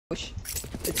Push.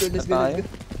 Let's go.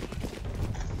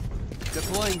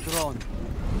 Deploying drone.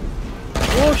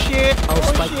 Oh shit! Our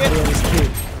spike carrier is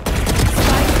killed.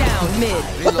 Spike down mid.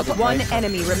 One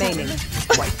enemy remaining.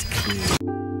 White clear.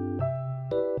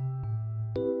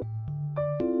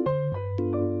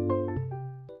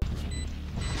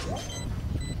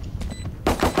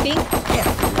 Pink.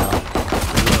 Careful now.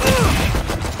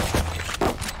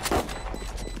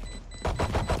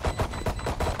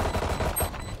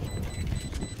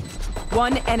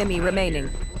 One enemy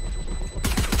remaining.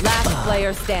 Last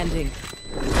player standing.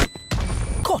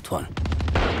 Caught one.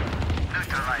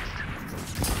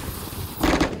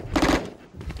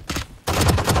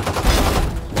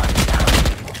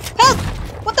 Help!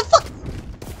 What the fuck?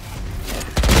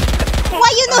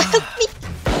 Why you not help me?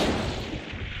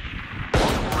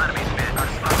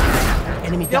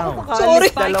 Enemy down.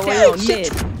 Sorry. Spike down mid.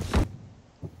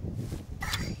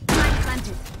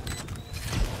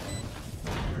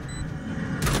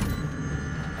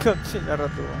 Sinara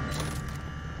to.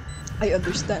 I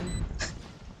understand.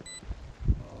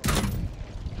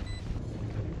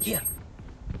 Here.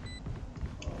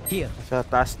 Here. Sa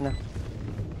taas na.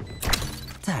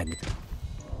 Tagged.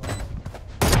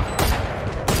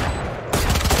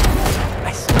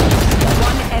 Nice.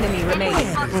 One enemy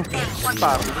remaining.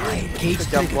 Parang Cage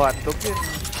sa jump hotdog yun.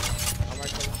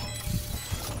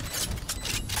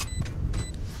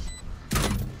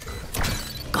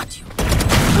 Got you.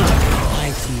 I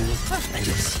see you. And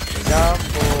you see. Jump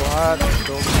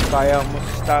hotdog. Kaya mo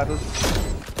sa Starus.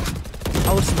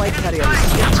 Our spike carrier is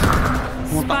killed.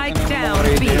 Spike down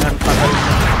B.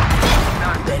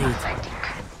 Buried.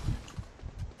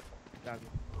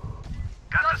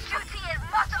 Your duty is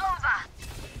not over.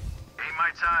 Ain't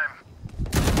my time.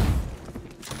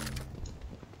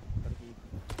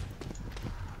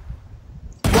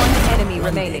 One enemy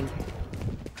remaining.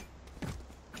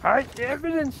 Ay,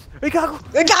 evidence! Ay, gago!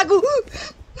 Ay, gago!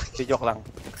 Si joke lang.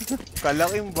 Kala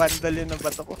ko yung vandal yun na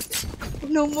bato ko.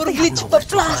 No more glitch pa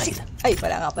plastic. Ay,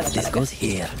 pala nga pala This talaga. goes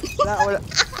here. Wala.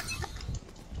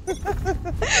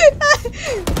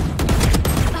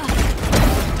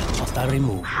 Hostile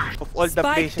remove. Of all the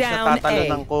Spike places down na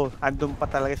tatalunan A. ko, andun pa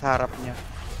talaga sa harap niya.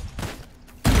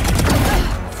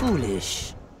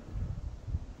 Foolish.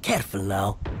 Careful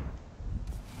now.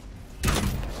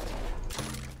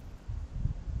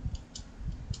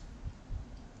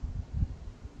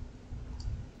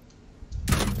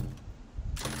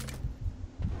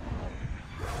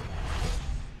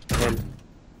 Hell.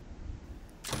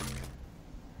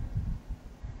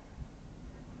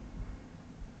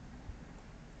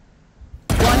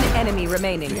 One enemy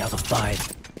remaining. 3 out of 5.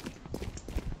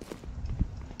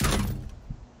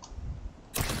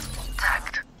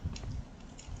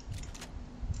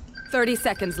 30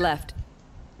 seconds left.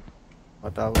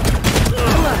 Matawa.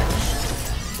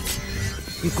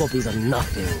 You copies are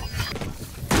nothing.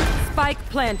 Spike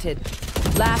planted.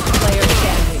 Last player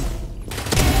standing.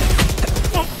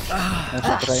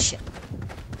 Nasa try. Shit.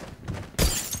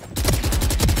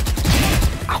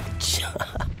 Ouch.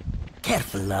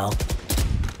 Careful now.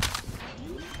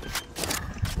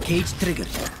 Cage triggered.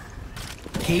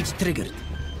 Cage triggered.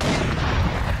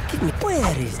 Give me.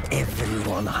 Where is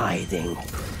everyone hiding?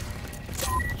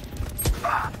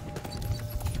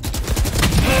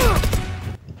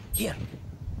 Here.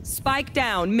 Spike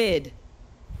down mid.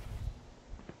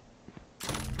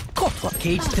 Caught one.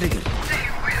 Cage triggered.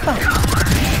 Spike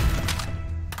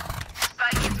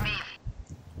is me.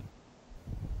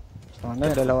 Sana,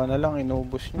 dalawa na lang,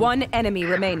 inubos niya. One enemy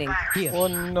remaining. Here. Oh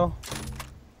no.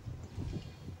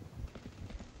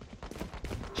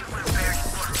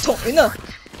 So, ina.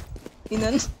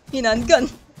 Hinangan.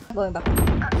 Going back.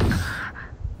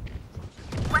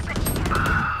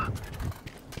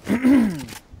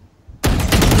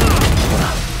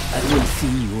 I will see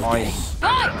you again.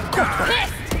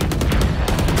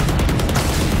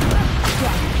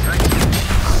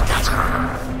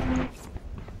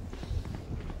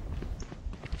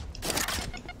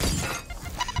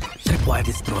 Tripwire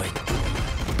destroyed.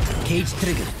 Cage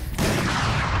triggered.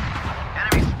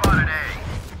 Enemy spotted A.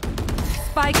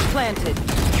 Spike planted.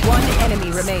 One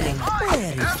enemy remaining.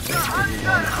 Where is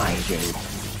everyone hiding?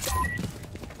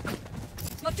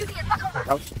 Your duty is not over.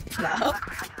 Out. Lahat.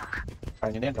 Kaya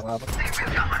nyo na yan, tama ba?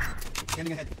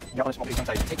 Hindi ako na-smoke isang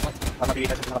side.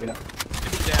 Mamapilitan sa kabila.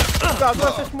 Gago,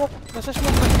 nasa smoke. Nasa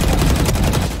smoke.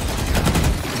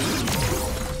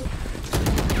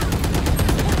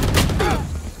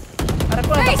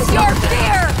 Face your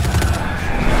fear!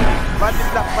 Body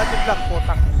block,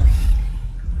 putang.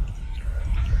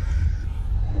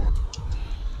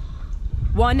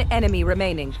 One enemy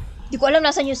remaining. Di ko alam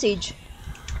nasan yung Sage.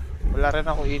 Wala rin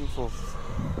ako info.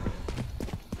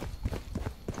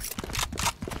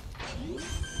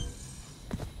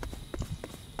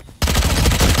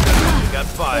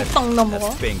 5. Putang na mo.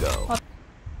 That's bingo.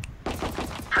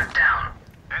 Down.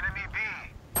 Enemy B.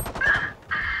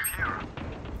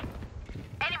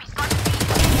 Enemy spotted B.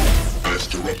 As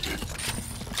directed.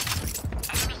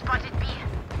 Enemy spotted B.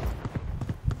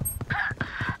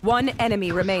 One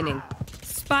enemy remaining.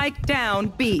 Spike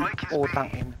down B.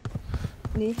 Utang in.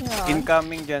 Hindi siya.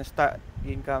 Incoming dyan.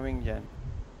 Incoming dyan.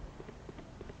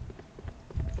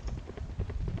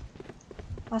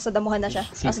 Nasa damuhan na siya.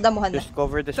 Nasa damuhan na. Just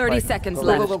cover the 30 spike. seconds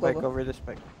Cover left. the spike. Go. Cover the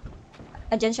spike.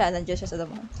 Andyan siya sa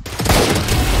damuhan.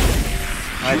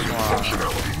 Nice one.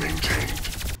 Functionality maintained.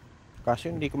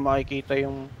 Kaso hindi ko makikita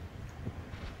yung...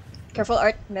 Careful,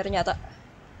 Art. Meron yata.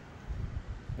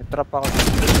 May trap ako.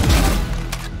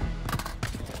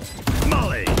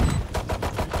 Molly.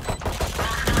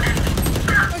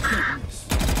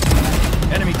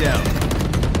 Enemy down.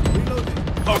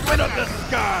 Open up the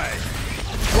sky.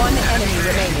 One enemy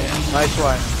remaining. Nice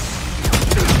one.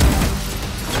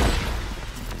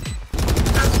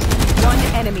 One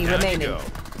enemy Down you remaining. go.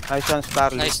 Nice one,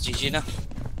 Starly. Nice, GG na.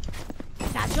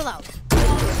 Satchel out.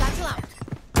 Satchel out.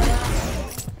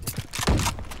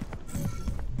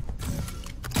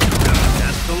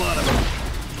 That's a lot of them.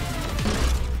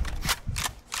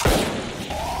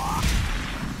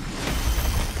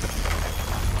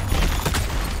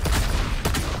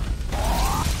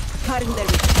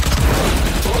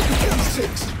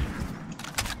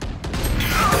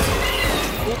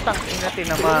 Utang ina,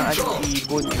 tinamaan yung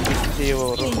ibon. Imbis si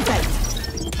Yoro.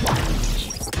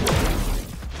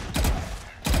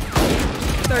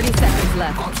 30 seconds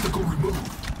left. Obstacle removed.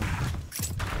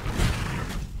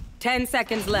 10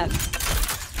 seconds left.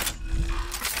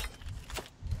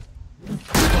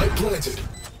 Spike planted.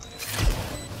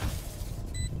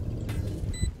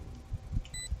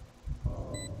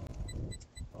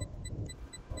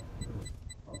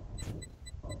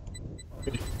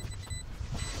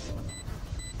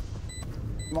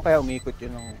 Mo kaya umikot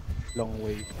yun ng long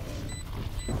way.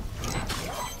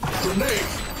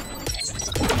 Grenade.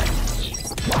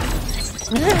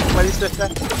 Malistos na.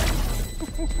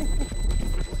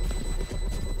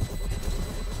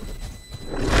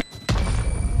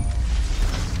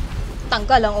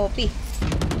 Tanggal ang OP.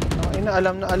 Ang ina,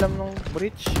 alam na alam nung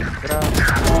bridge. Grabe.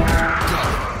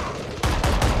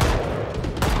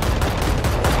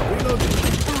 Reloading.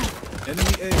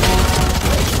 Enemy A.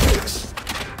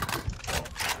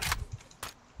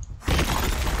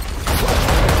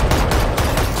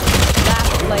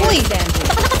 Last player Uy! standing.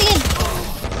 Saka nakatingin!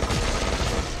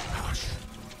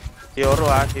 Si Yoro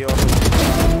ha, si Yoro.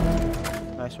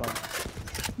 Nice one.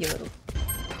 Yoro.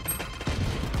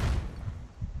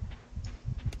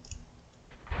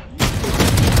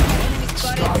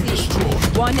 Spike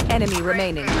destroyed. One enemy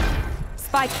remaining.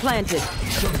 Spike planted.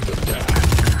 Shutting them down.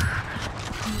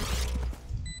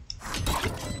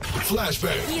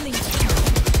 Flashbang.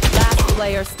 Last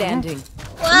player standing.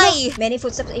 Why? Many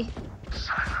footsteps eh.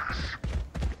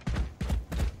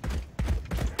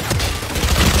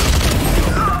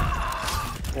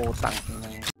 Utang ina.